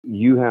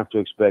you have to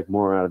expect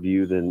more out of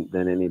you than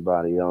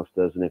anybody else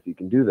does. And if you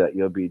can do that,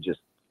 you'll be just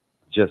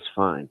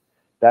fine.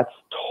 That's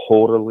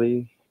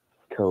totally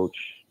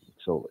Coach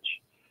Solich.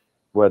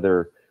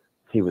 Whether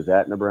he was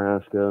at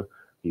Nebraska,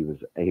 he was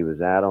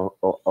at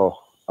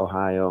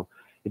Ohio,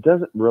 it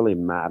doesn't really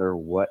matter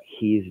what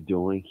he's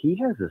doing. He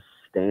has a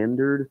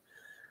standard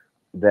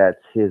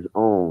that's his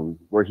own,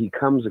 where he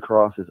comes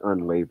across as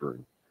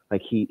unwavering.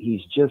 Like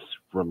he's just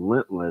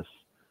relentless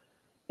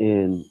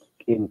in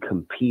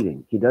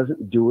competing. He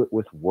doesn't do it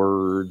with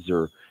words,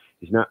 or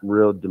he's not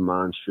real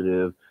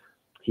demonstrative.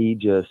 He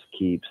just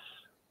keeps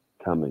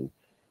coming.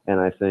 And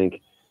I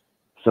think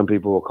some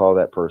people will call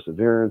that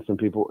perseverance. Some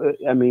people,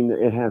 I mean,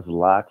 it has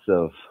lots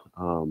of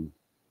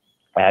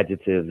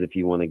adjectives if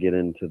you want to get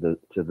into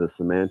the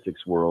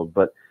semantics world.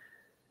 But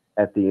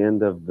at the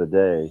end of the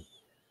day,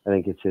 I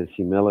think it's his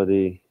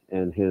humility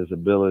and his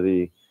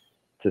ability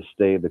to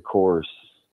stay the course